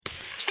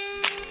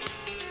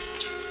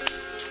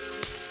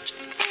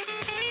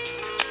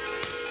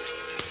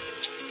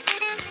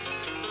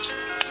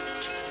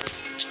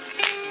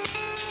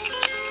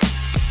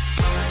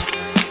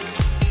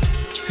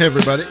Hey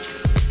everybody,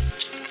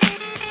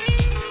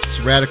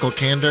 it's Radical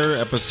Candor,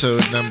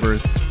 episode number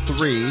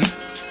 3.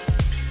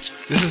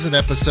 This is an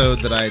episode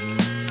that I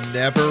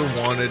never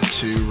wanted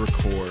to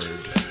record.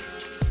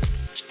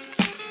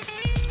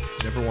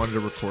 Never wanted to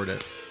record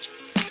it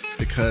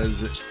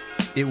because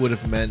it would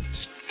have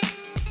meant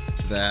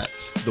that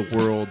the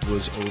world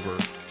was over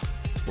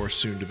or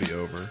soon to be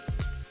over.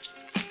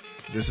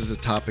 This is a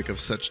topic of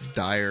such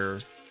dire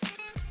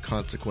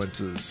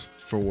consequences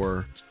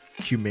for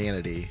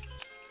humanity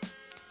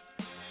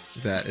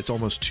that it's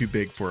almost too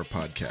big for a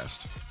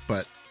podcast.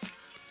 But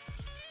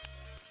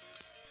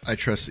I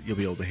trust that you'll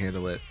be able to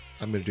handle it.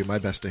 I'm going to do my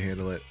best to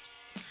handle it.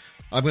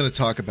 I'm going to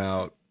talk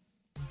about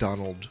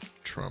Donald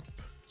Trump.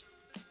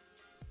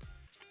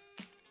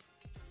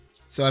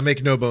 So I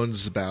make no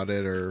bones about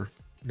it or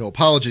no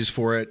apologies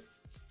for it.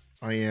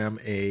 I am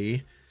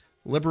a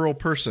liberal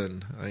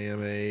person. I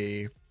am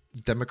a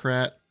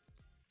Democrat.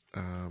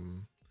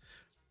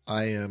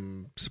 I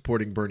am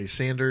supporting Bernie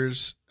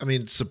Sanders. I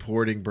mean,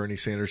 supporting Bernie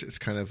Sanders, it's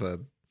kind of a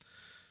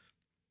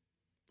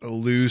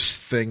loose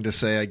thing to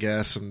say, I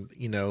guess. And,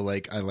 you know,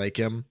 like, I like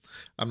him.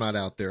 I'm not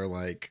out there,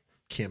 like,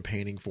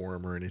 campaigning for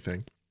him or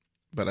anything.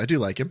 But I do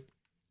like him.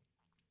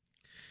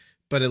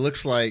 But it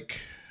looks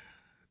like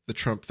the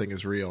Trump thing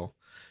is real.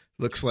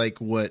 Looks like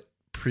what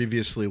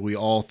previously we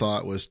all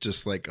thought was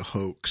just like a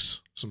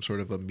hoax. Some sort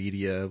of a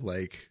media,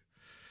 like,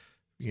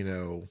 you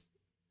know,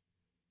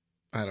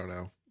 I don't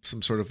know.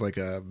 Some sort of like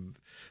a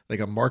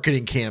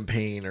marketing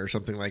campaign or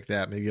something like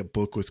that. Maybe a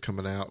book was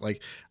coming out.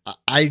 Like,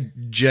 I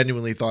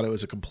genuinely thought it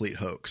was a complete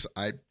hoax.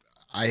 I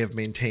have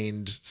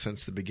maintained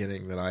since the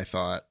beginning that I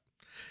thought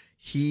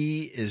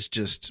he's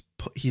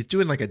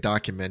doing like a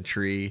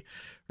documentary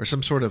or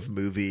some sort of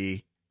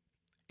movie,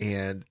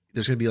 and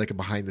there's going to be like a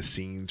behind the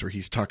scenes where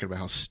he's talking about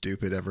how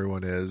stupid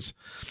everyone is.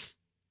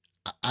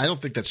 I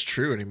don't think that's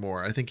true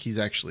anymore. I think he's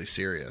actually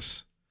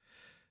serious.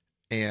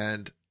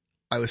 And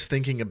I was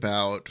thinking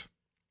about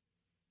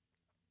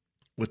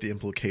what the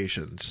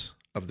implications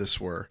of this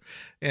were.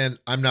 And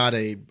I'm not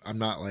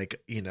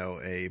like, you know,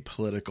 a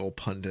political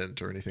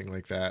pundit or anything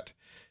like that.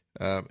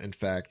 In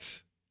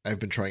fact, I've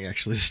been trying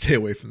actually to stay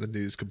away from the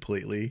news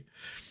completely.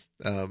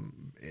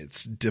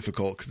 It's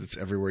difficult because it's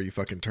everywhere you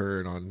fucking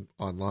turn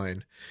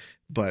online.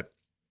 But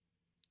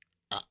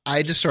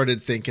I just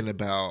started thinking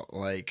about,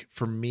 like,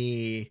 for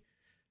me,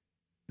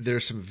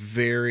 there's some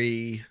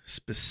very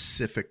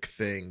specific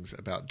things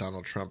about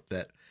Donald Trump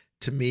that,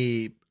 to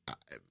me,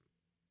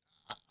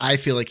 I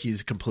feel like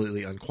he's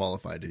completely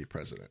unqualified to be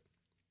president.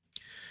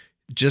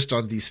 Just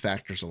on these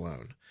factors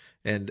alone.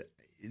 And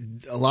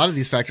a lot of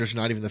these factors are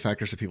not even the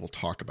factors that people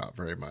talk about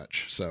very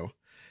much. So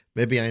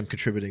maybe I am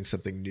contributing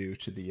something new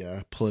to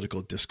the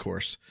political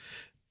discourse.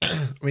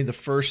 I mean, the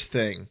first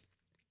thing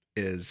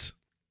is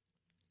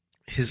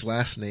his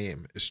last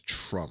name is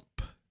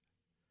Trump.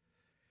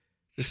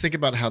 Just think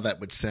about how that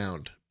would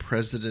sound.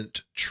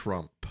 President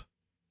Trump.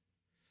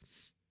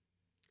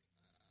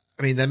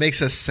 I mean, that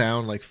makes us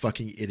sound like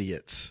fucking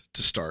idiots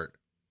to start.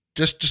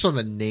 Just on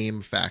the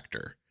name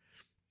factor.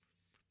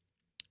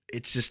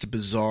 It's just a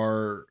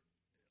bizarre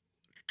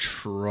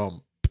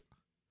Trump.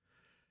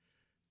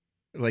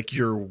 Like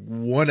you're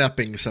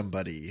one-upping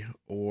somebody,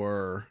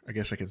 or I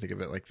guess I can think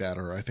of it like that,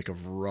 or I think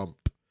of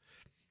rump.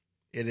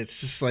 And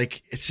it's just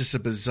like, it's just a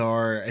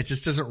bizarre, it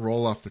just doesn't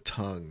roll off the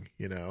tongue,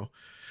 you know?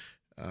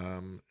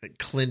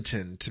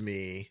 Clinton, to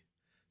me,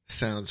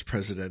 sounds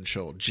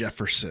presidential.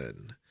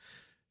 Jefferson.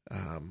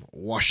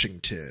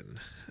 Washington,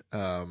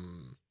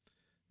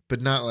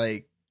 but not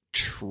like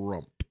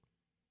Trump.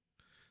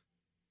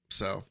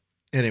 So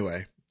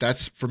anyway,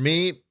 that's for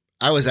me.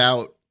 I was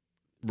out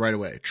right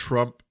away.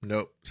 Trump,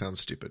 nope, sounds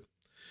stupid.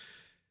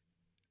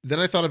 Then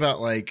I thought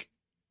about, like,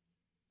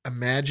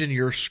 imagine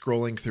you're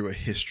scrolling through a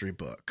history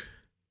book.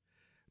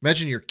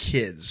 Imagine your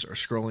kids are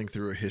scrolling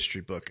through a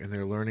history book and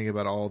they're learning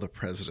about all the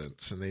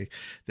presidents, and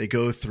they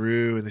go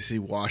through and they see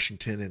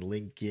Washington and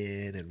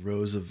Lincoln and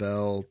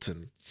Roosevelt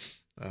and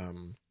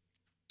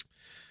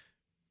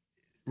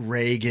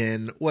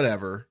Reagan,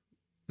 whatever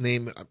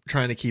name. I'm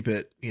trying to keep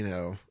it, you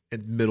know,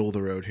 in middle of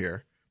the road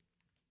here.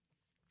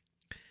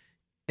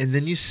 And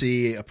then you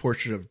see a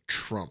portrait of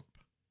Trump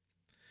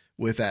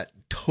with that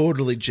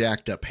totally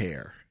jacked up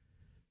hair.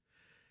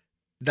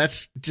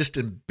 That's just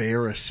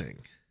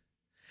embarrassing.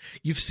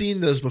 You've seen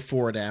those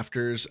before and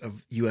afters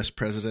of U.S.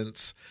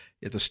 presidents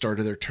at the start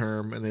of their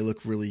term, and they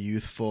look really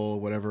youthful,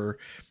 whatever.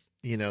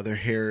 You know, their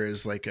hair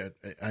is like a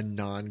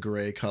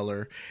non-gray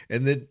color.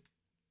 And then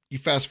you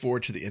fast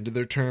forward to the end of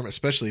their term,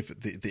 especially if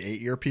the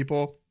 8-year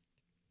people,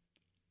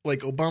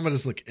 like Obama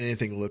doesn't look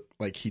anything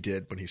like he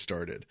did when he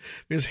started.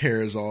 His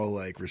hair is all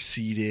like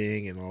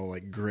receding and all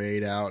like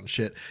grayed out and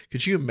shit.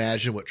 Could you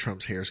imagine what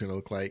Trump's hair is going to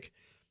look like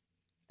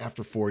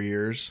after 4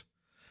 years?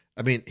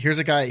 I mean, here's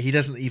a guy, he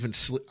doesn't even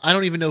I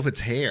don't even know if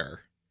it's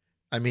hair.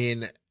 I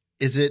mean,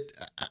 is it,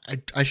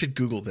 I should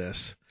Google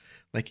this.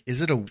 Like,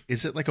 is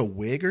it like a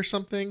wig or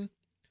something?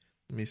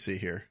 Let me see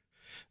here.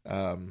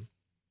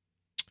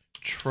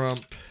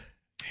 Trump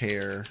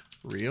hair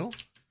real?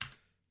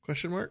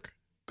 Question mark.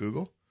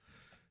 Google.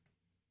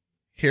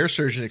 Hair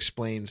surgeon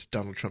explains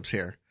Donald Trump's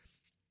hair.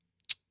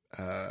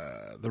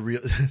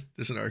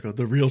 There's an article,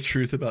 The Real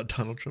Truth About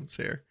Donald Trump's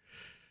Hair.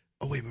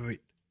 Oh,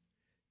 wait.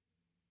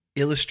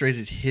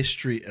 Illustrated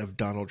history of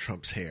Donald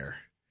Trump's hair.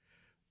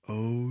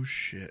 Oh,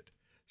 shit.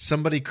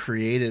 Somebody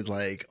created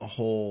like a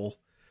whole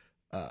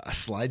a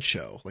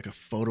slideshow, like a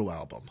photo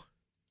album.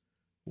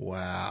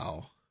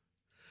 Wow.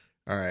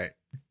 All right.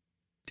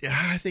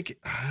 I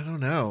don't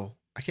know.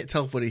 I can't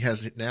tell if what he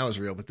has now is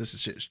real, but this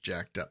is just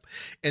jacked up.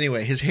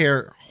 Anyway, his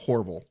hair,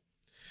 horrible.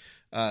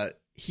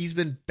 He's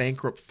been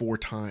bankrupt 4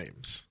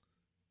 times.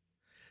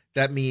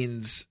 That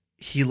means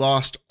he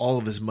lost all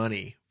of his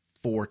money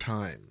 4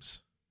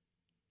 times.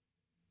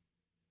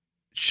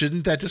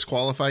 Shouldn't that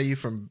disqualify you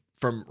from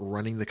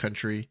running the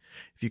country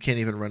if you can't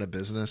even run a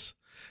business?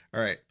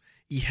 All right.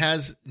 He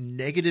has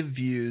negative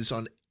views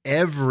on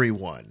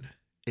everyone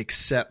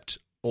except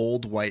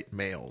old white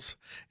males.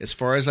 As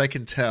far as I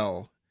can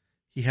tell,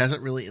 he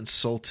hasn't really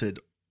insulted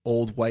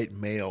old white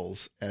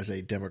males as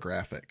a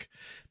demographic,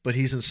 but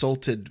he's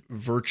insulted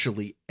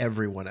virtually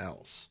everyone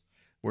else.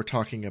 We're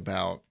talking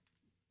about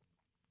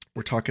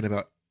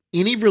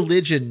any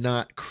religion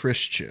not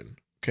Christian,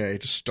 okay,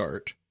 to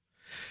start.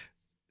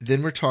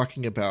 Then we're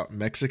talking about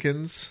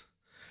Mexicans.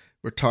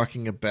 We're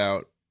talking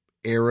about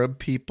Arab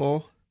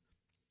people.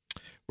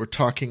 We're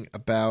talking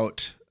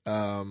about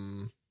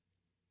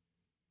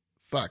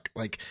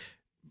like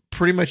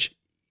pretty much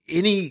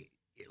any,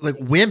 like,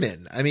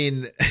 women. I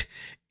mean,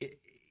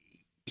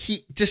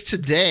 he just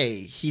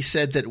today he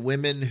said that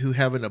women who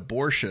have an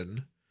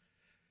abortion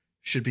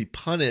should be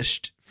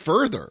punished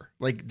further.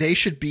 Like they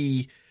should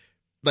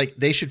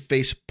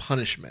face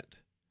punishment.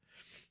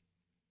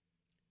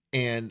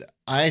 And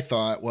I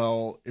thought,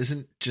 well,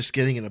 isn't just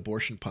getting an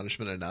abortion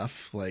punishment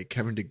enough? Like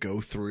having to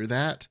go through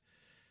that?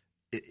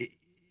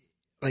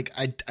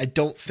 I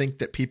don't think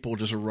that people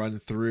just run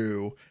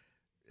through.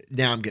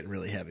 Now I'm getting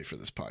really heavy for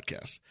this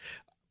podcast,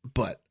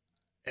 but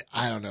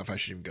I don't know if I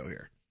should even go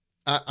here.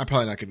 I'm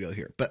probably not going to be able to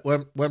hear. But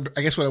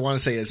I guess what I want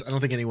to say is I don't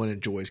think anyone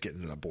enjoys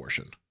getting an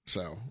abortion.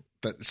 So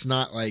that it's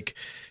not like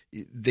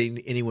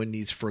anyone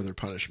needs further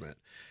punishment,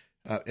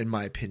 in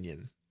my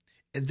opinion.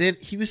 And then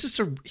he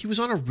was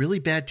on a really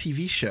bad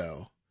TV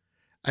show.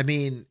 I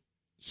mean,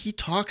 he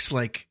talks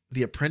like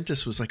The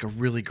Apprentice was like a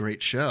really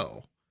great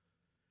show.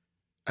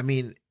 I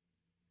mean,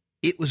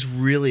 it was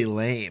really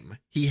lame.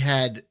 He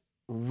had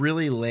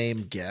really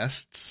lame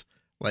guests,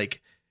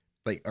 like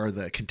or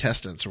the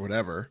contestants or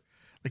whatever,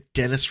 like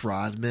Dennis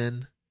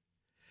Rodman.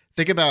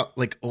 Think about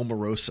like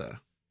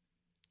Omarosa.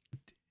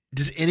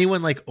 Does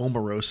anyone like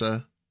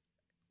Omarosa?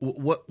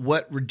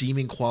 What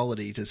redeeming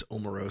quality does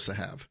Omarosa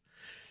have?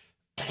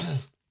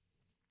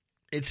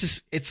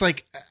 It's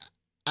like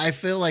I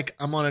feel like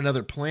I'm on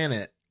another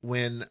planet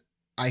when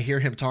I hear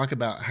him talk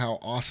about how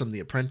awesome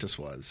The Apprentice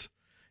was.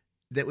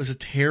 That was a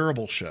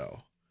terrible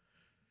show.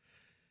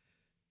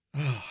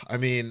 Oh, I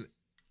mean,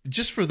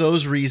 just for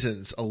those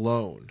reasons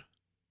alone,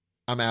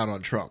 I'm out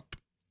on Trump.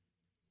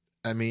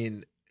 I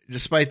mean,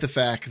 despite the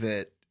fact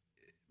that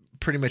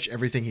pretty much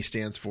everything he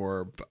stands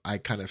for, I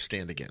kind of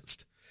stand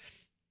against.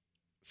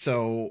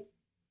 So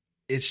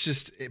it's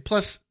just,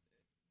 plus,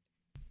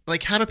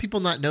 like, how do people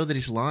not know that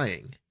he's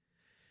lying?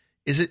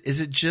 Is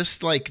it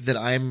just like that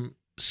I'm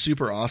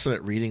super awesome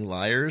at reading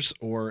liars,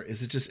 or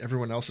is it just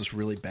everyone else is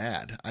really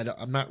bad?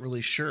 I'm not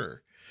really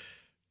sure.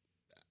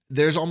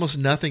 There's almost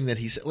nothing that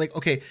he's like,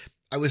 okay,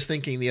 I was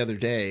thinking the other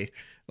day,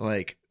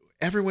 like,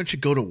 everyone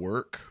should go to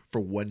work for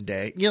one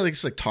day. You know, like,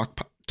 it's like talk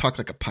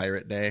like a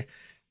pirate day.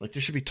 Like,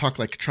 there should be talk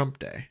like Trump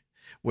day,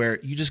 where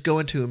you just go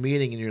into a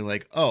meeting and you're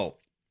like, oh,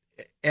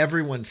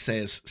 everyone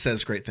says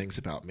great things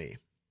about me.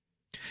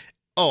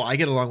 Oh, I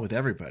get along with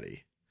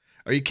everybody.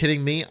 Are you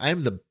kidding me?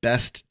 I'm the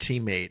best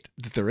teammate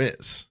that there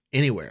is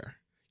anywhere.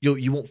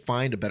 You won't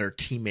find a better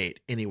teammate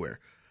anywhere.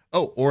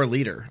 Oh, or a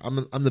leader.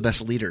 I'm the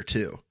best leader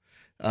too.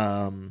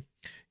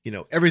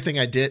 Everything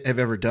I have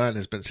ever done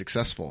has been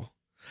successful.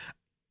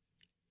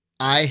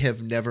 I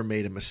have never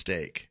made a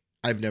mistake.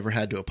 I've never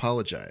had to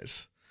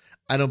apologize.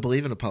 I don't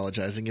believe in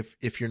apologizing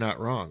if you're not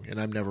wrong, and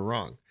I'm never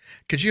wrong.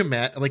 Could you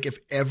imagine, like, if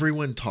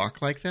everyone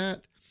talked like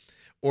that?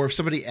 Or if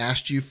somebody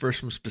asked you for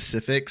some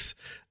specifics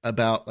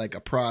about like a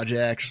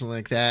project or something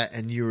like that,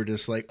 and you were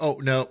just like, "Oh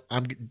no,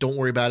 don't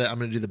worry about it. I'm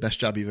going to do the best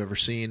job you've ever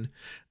seen.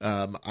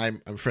 I'm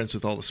friends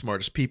with all the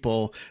smartest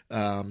people,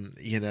 and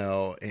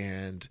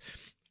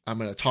I'm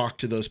going to talk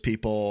to those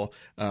people.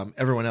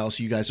 Everyone else,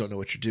 you guys don't know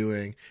what you're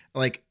doing."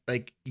 Like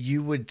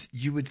you would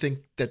think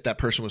that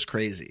person was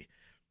crazy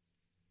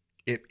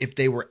if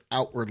they were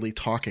outwardly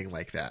talking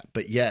like that.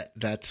 But yet,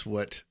 that's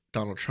what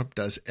Donald Trump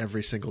does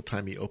every single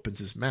time he opens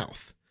his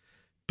mouth.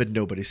 But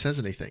nobody says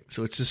anything.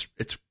 So it's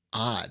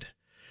odd.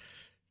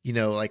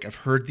 Like, I've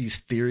heard these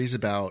theories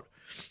about,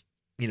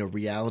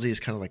 reality is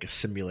kind of like a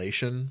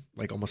simulation,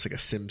 like almost like a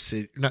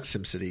SimCity, not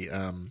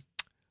SimCity,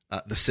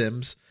 The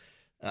Sims.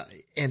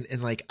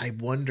 And like, I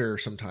wonder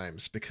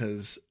sometimes,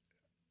 because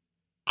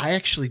I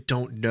actually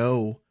don't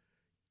know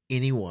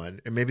anyone,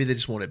 or maybe they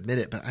just won't admit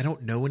it, but I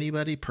don't know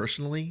anybody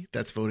personally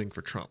that's voting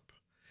for Trump.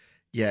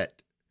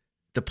 Yet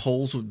the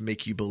polls would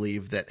make you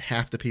believe that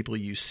half the people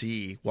you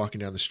see walking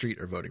down the street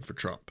are voting for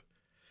Trump.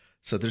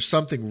 So there's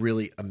something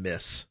really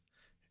amiss.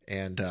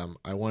 And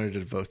I wanted to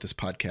devote this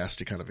podcast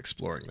to kind of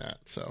exploring that.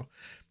 So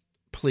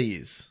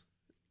please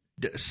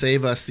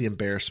save us the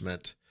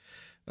embarrassment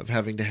of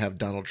having to have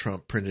Donald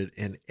Trump printed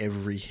in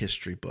every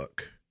history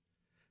book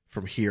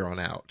from here on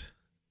out.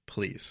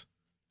 Please.